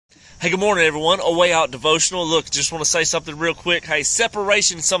Hey, good morning, everyone. A Way Out devotional. Look, just want to say something real quick. Hey,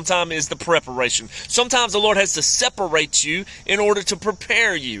 separation sometimes is the preparation. Sometimes the Lord has to separate you in order to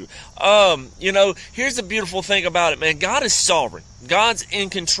prepare you. Here's the beautiful thing about it, man. God is sovereign. God's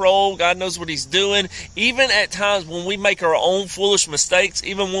in control. God knows what He's doing. Even at times when we make our own foolish mistakes,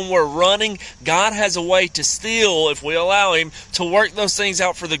 even when we're running, God has a way to still, if we allow Him, to work those things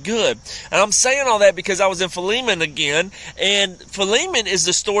out for the good. And I'm saying all that because I was in Philemon again, and Philemon is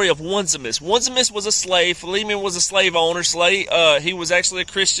the story of Onesimus. Onesimus was a slave. Philemon was a slave owner. He was actually a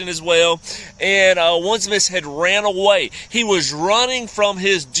Christian as well. And Onesimus had ran away. He was running from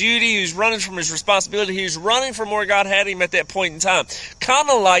his duty. He was running from his responsibility. He was running from where God had him at that point in time. Kind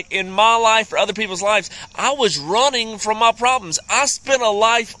of like in my life or other people's lives, I was running from my problems. I spent a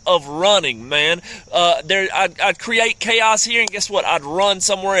life of running, man. I'd create chaos here, and guess what? I'd run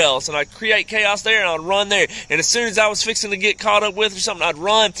somewhere else. And I'd create chaos there, and I'd run there. And as soon as I was fixing to get caught up with or something, I'd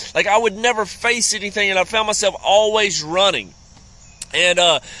run. Like I would never face anything, and I found myself always running. And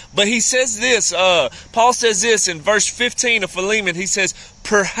but he says this, Paul says this in verse 15 of Philemon. He says,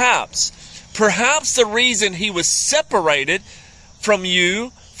 perhaps the reason he was separated from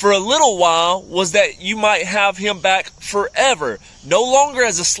you for a little while was that you might have him back forever, no longer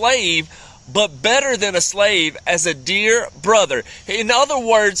as a slave, but better than a slave, as a dear brother. In other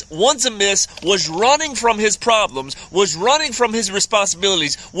words, Onesimus was running from his problems, was running from his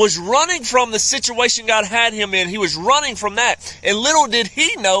responsibilities, was running from the situation God had him in. He was running from that. And little did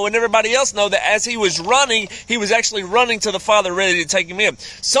he know, and everybody else know, that as he was running, he was actually running to the Father ready to take him in.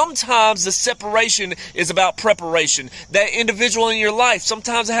 Sometimes the separation is about preparation. That individual in your life,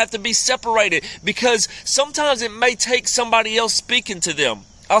 sometimes they have to be separated because sometimes it may take somebody else speaking to them.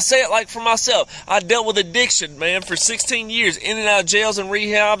 I'll say it like for myself. I dealt with addiction, man, for 16 years, in and out of jails and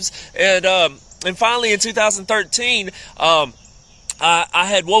rehabs. And finally in 2013, I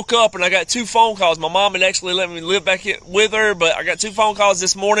had woke up and I got two phone calls. My mom had actually let me live back with her, but I got two phone calls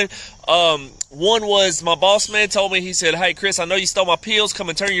this morning. One was my boss man told me, he said, "Hey, Chris, I know you stole my pills. Come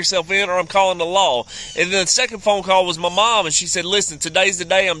and turn yourself in or I'm calling the law." And then the second phone call was my mom, and she said, "Listen, today's the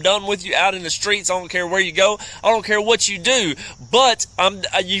day. I'm done with you out in the streets. I don't care where you go. I don't care what you do, but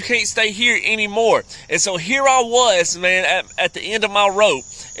you can't stay here anymore." And so here I was, man, at the end of my rope.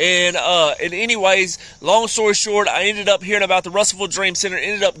 And anyways, long story short, I ended up hearing about the Russellville Dream Center,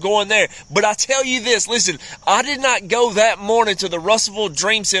 ended up going there. But I tell you this, listen, I did not go that morning to the Russellville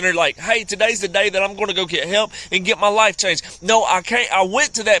Dream Center like, "Hey, today's the day that I'm going to go get help and get my life changed." No, I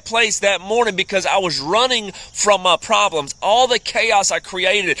went to that place that morning because I was running from my problems. All the chaos I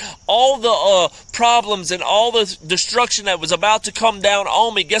created, all the problems and all the destruction that was about to come down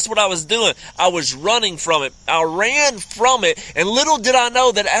on me. Guess what I was doing? I was running from it. I ran from it. And little did I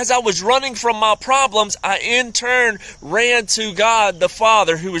know that as I was running from my problems, I in turn ran to God the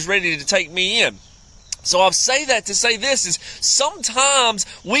Father, who was ready to take me in. So I'll say that to say this is sometimes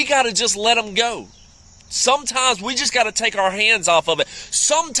we got to just let them go. Sometimes we just got to take our hands off of it.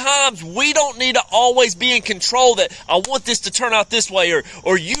 Sometimes we don't need to always be in control that I want this to turn out this way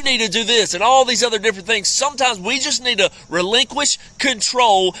or you need to do this and all these other different things. Sometimes we just need to relinquish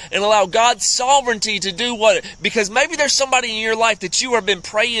control and allow God's sovereignty to do what, because maybe there's somebody in your life that you have been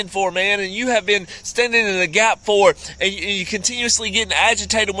praying for, man, and you have been standing in the gap for, and you continuously getting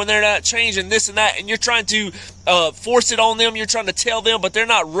agitated when they're not changing this and that, and you're trying to force it on them. You're trying to tell them, but they're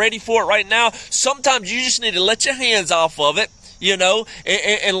not ready for it right now. Sometimes you just need to let your hands off of it,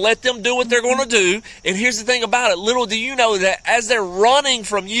 and let them do what they're going to do. And here's the thing about it. Little do you know that as they're running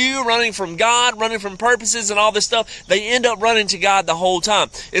from you, running from God, running from purposes and all this stuff, they end up running to God the whole time.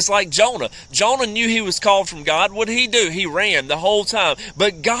 It's like Jonah. Jonah knew he was called from God. What did he do? He ran the whole time.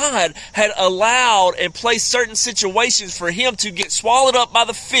 But God had allowed and placed certain situations for him to get swallowed up by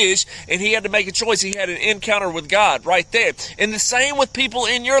the fish, and he had to make a choice. He had an encounter with God right there. And the same with people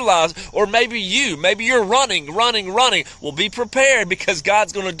in your lives, or maybe you're running. Well, be prepared, because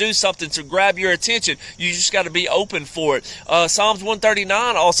God's going to do something to grab your attention. You just got to be open for it. Psalms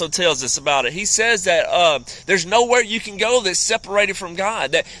 139 also tells us about it. He says that there's nowhere you can go that's separated from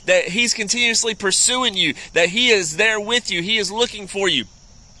God, that He's continuously pursuing you, that He is there with you, He is looking for you.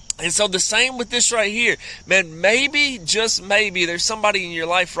 And so the same with this right here, man, maybe, just maybe, there's somebody in your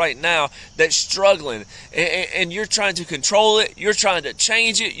life right now that's struggling and you're trying to control it. You're trying to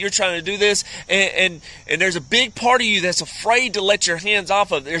change it. You're trying to do this. And there's a big part of you that's afraid to let your hands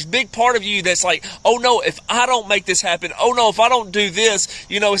off of it. There's a big part of you that's like, "Oh no, if I don't make this happen, oh no, if I don't do this,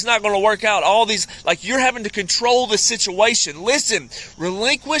 it's not going to work out." All these, like, you're having to control the situation. Listen,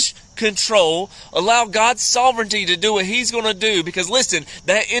 relinquish control. Allow God's sovereignty to do what he's going to do. Because listen,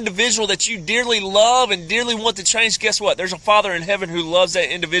 that individual that you dearly love and dearly want to change, guess what? There's a Father in heaven who loves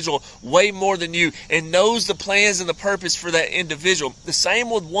that individual way more than you and knows the plans and the purpose for that individual. The same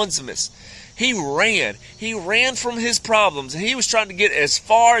with Onesimus. He ran from his problems, and he was trying to get as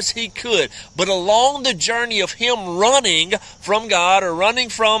far as he could. But along the journey of him running from God or running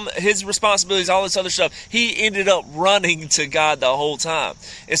from his responsibilities, all this other stuff, he ended up running to God the whole time.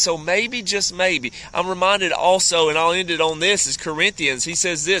 And so maybe, just maybe, I'm reminded also, and I'll end it on this, is Corinthians. He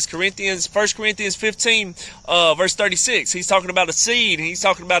says this, 1 Corinthians 15, verse 36. He's talking about a seed, and he's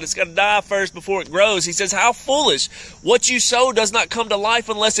talking about it's got to die first before it grows. He says, how foolish! What you sow does not come to life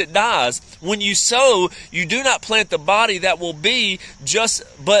unless it dies. When you sow, you do not plant the body that will be just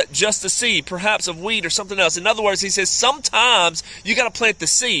a seed, perhaps of wheat or something else. In other words, he says sometimes you got to plant the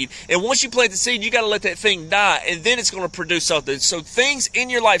seed, and once you plant the seed, you got to let that thing die, and then it's going to produce something. So things in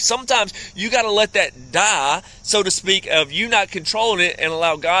your life, sometimes you got to let that die, so to speak, of you not controlling it and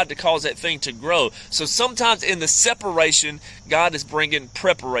allow God to cause that thing to grow. So sometimes in the separation, God is bringing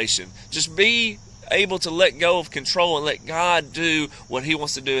preparation. Just be able to let go of control and let God do what he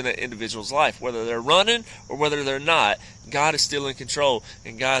wants to do in that individual's life. Whether they're running or whether they're not, God is still in control,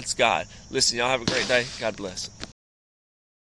 and God's God. Listen, y'all have a great day. God bless.